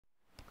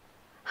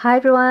Hi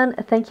everyone,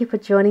 thank you for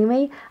joining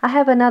me. I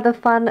have another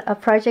fun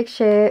project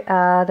share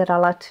that I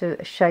like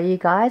to show you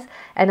guys,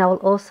 and I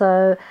will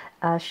also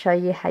show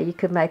you how you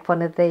could make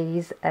one of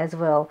these as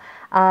well.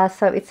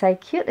 So it's a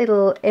cute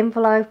little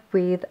envelope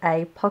with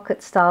a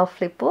pocket style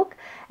flip book,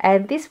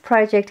 and this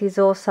project is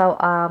also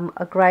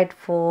a great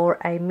for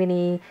a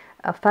mini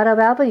photo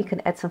album. You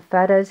can add some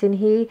photos in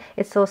here.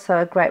 It's also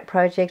a great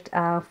project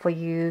for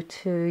you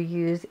to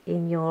use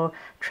in your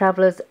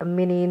traveler's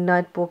mini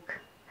notebook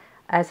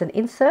as an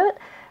insert.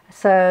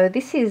 So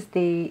this is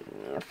the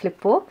flip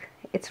book.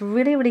 It's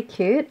really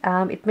cute.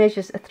 It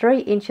measures 3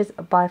 inches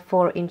by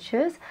 4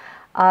 inches.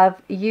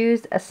 I've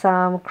used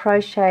some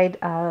crocheted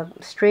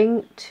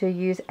string to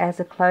use as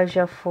a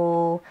closure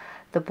for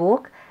the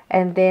book,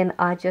 and then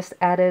I just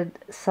added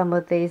some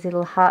of these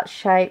little heart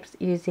shapes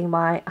using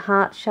my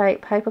heart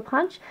shape paper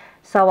punch.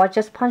 So I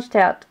just punched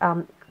out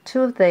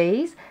 2 of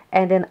these,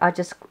 and then I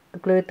just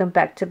glued them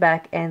back to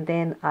back, and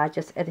then I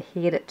just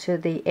adhered it to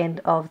the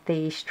end of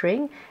the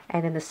string,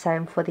 and then the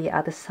same for the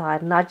other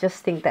side. And I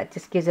just think that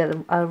just gives it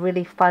a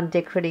really fun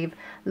decorative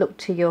look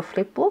to your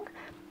flip book.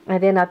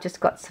 And then I've just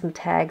got some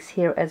tags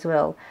here as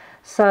well.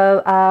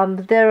 So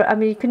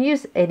you can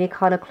use any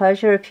kind of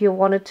closure if you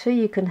wanted to.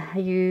 You can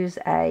use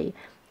a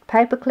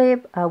paper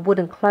clip, a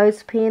wooden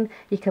clothespin.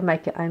 You can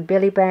make your own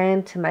belly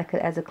band to make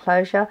it as a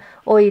closure,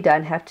 or you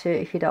don't have to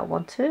if you don't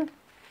want to.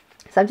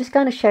 So I'm just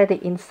going to show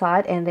the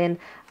inside, and then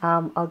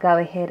I'll go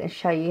ahead and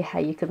show you how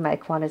you could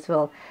make one as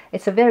well.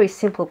 It's a very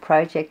simple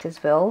project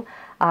as well.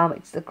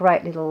 It's a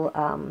great little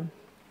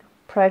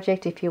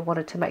project if you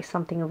wanted to make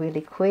something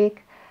really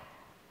quick.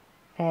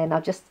 And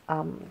I'll just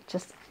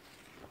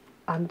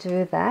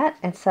undo that.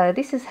 And so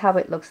this is how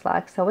it looks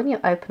like. So when you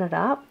open it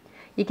up,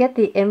 you get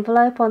the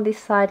envelope on this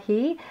side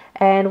here,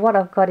 and what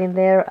I've got in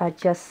there are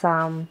just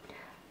 3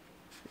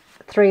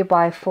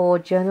 by 4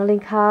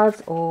 journaling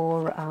cards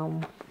or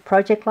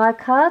project light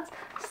cards,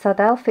 so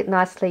they'll fit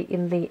nicely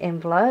in the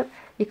envelope.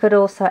 You could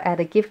also add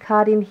a gift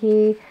card in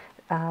here,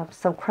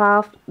 some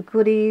craft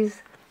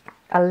goodies,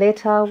 a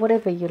letter,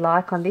 whatever you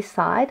like on this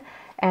side.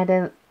 And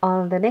then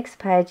on the next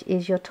page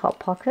is your top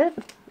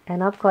pocket,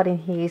 and I've got in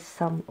here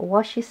some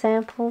washi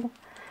sample,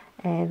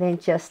 and then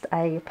just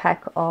a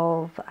pack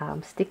of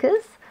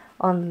stickers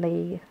on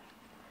the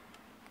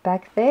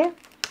back there.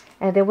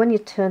 And then when you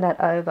turn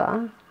that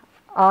over,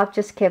 I've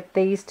just kept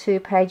these 2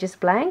 pages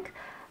blank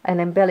and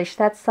embellished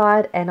that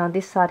side, and on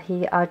this side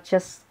here I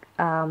just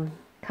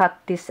cut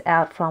this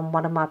out from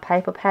one of my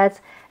paper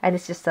pads, and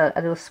it's just a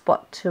little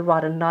spot to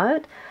write a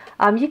note.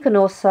 You can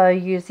also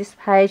use this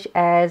page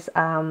as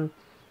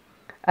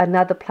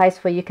another place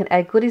where you can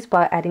add goodies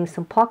by adding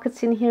some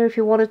pockets in here if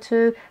you wanted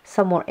to,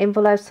 some more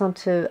envelopes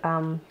onto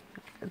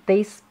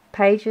these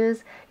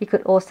pages. You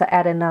could also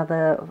add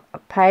another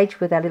page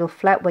with a little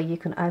flap where you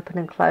can open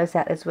and close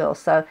out as well.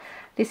 So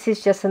this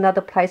is just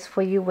another place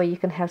for you where you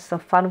can have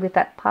some fun with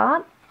that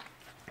part.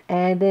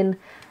 And then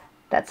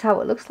that's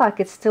how it looks like.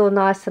 It's still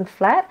nice and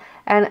flat,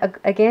 and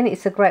again,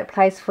 it's a great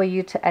place for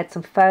you to add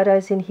some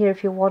photos in here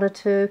if you wanted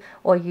to,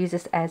 or use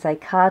this as a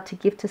card to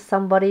give to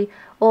somebody,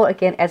 or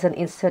again as an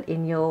insert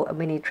in your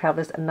mini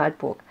traveler's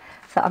notebook.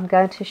 So I'm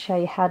going to show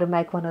you how to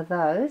make one of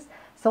those.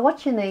 So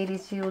what you need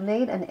is you'll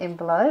need an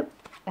envelope,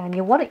 and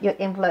you want your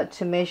envelope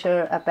to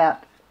measure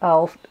about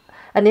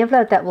an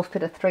envelope that will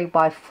fit a 3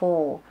 by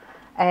 4.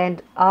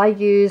 And I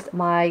used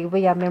my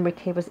We Are Memory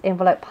Keepers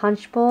envelope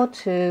punch board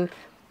to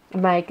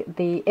make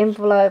the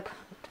envelope,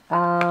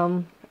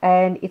 and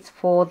it's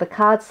for the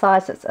card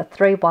size. It's a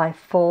 3 by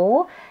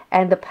 4,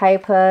 and the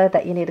paper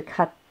that you need to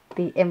cut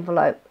the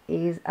envelope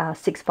is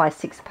 6 by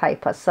 6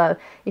 paper. So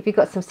if you've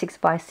got some 6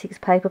 by 6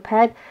 paper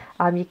pad,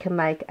 you can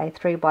make a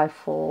 3 by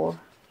 4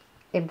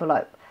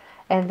 envelope.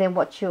 And then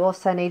what you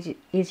also need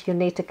is you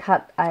need to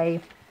cut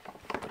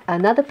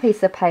another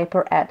piece of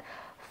paper at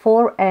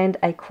 4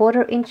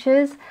 1/4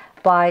 inches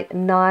by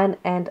 9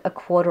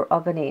 1/4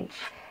 of an inch.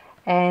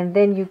 And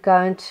then you're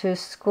going to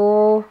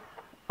score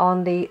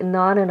on the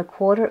 9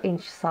 1/4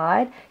 inch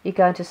side. You're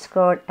going to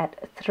score it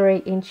at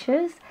 3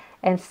 inches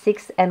and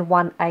 6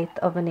 1/8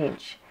 of an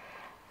inch.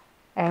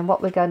 And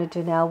what we're going to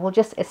do now, we'll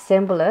just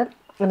assemble it.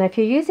 And if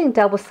you're using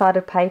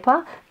double-sided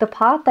paper, the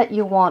part that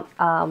you want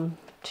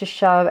to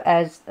show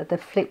as the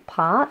flip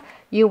part,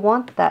 you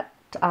want that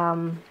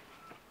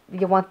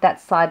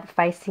side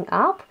facing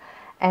up,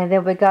 and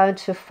then we're going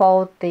to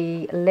fold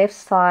the left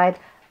side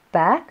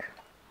back.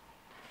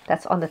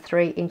 That's on the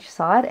 3 inch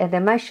side, and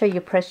then make sure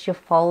you press your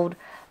fold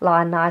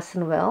line nice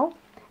and well.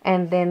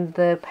 And then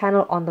the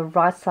panel on the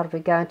right side, we're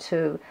going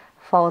to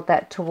fold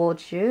that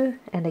towards you,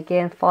 and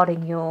again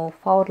folding your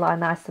fold line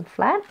nice and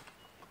flat.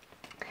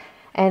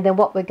 And then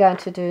what we're going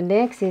to do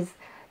next is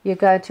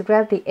you're going to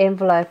grab the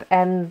envelope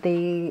and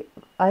the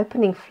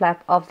opening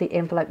flap of the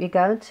envelope.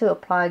 You're going to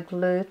apply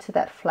glue to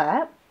that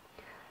flap.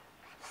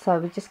 So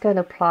we're just going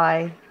to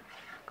apply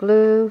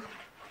glue,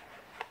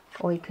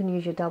 or you can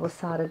use your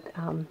double-sided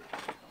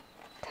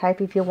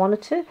tape if you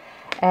wanted to.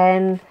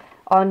 And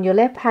on your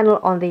left panel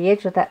on the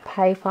edge of that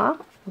paper,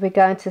 we're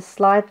going to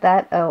slide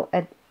that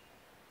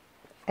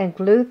and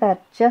glue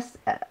that just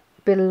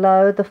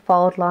below the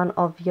fold line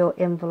of your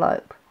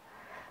envelope.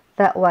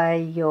 That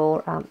way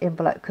your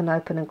envelope can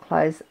open and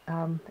close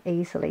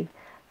easily.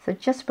 So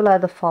just below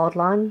the fold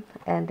line,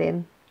 and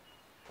then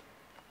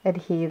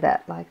adhere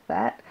that like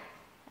that.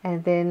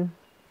 And then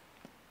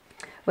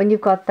when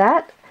you've got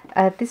that,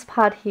 at this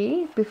part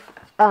here,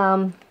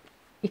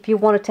 if you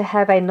wanted to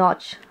have a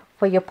notch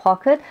for your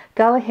pocket,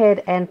 go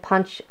ahead and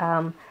punch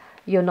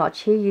your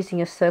notch here using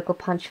your circle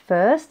punch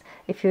first.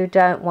 If you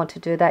don't want to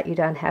do that, you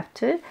don't have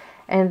to.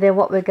 And then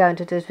what we're going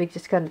to do is we're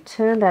just going to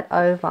turn that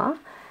over,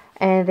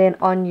 and then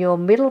on your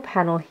middle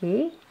panel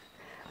here,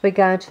 we're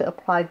going to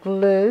apply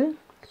glue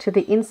to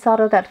the inside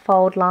of that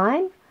fold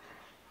line,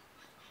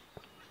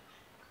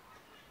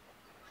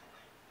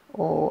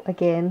 or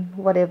again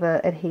whatever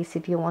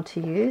adhesive you want to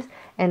use,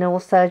 and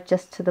also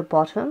just to the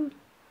bottom,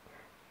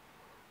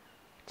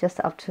 just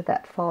up to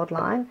that fold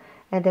line.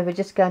 And then we're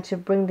just going to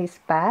bring this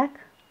back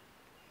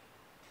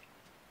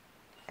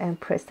and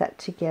press that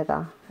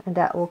together, and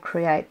that will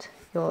create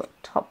your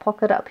top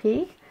pocket up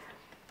here,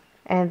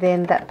 and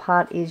then that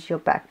part is your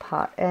back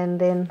part, and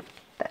then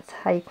that's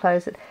how you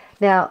close it.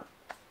 Now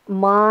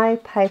my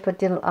paper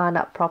didn't line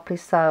up properly,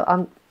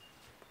 so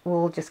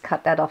we'll just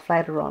cut that off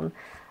later on,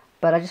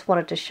 but I just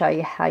wanted to show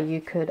you how you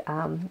could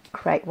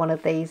create one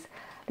of these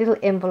little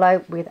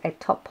envelope with a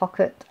top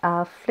pocket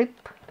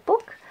flip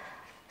book.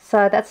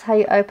 So that's how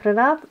you open it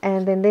up,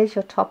 and then there's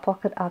your top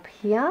pocket up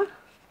here,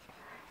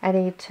 and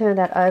then you turn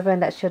that over,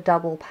 and that's your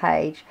double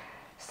page.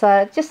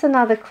 So just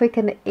another quick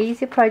and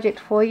easy project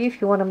for you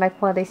if you want to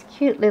make one of these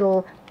cute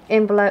little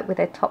envelope with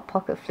a top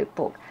pocket flip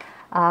book.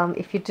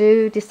 If you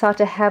do decide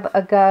to have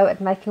a go at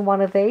making one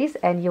of these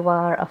and you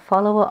are a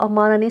follower of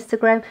mine on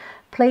Instagram,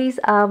 please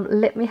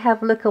let me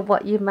have a look at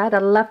what you made.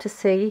 I'd love to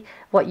see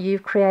what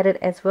you've created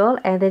as well,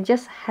 and then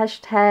just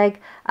hashtag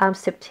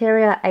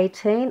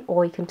Septeria18,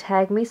 or you can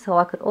tag me so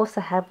I could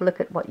also have a look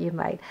at what you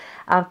made.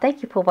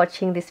 Thank you for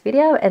watching this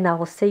video, and I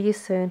will see you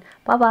soon.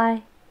 Bye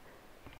bye.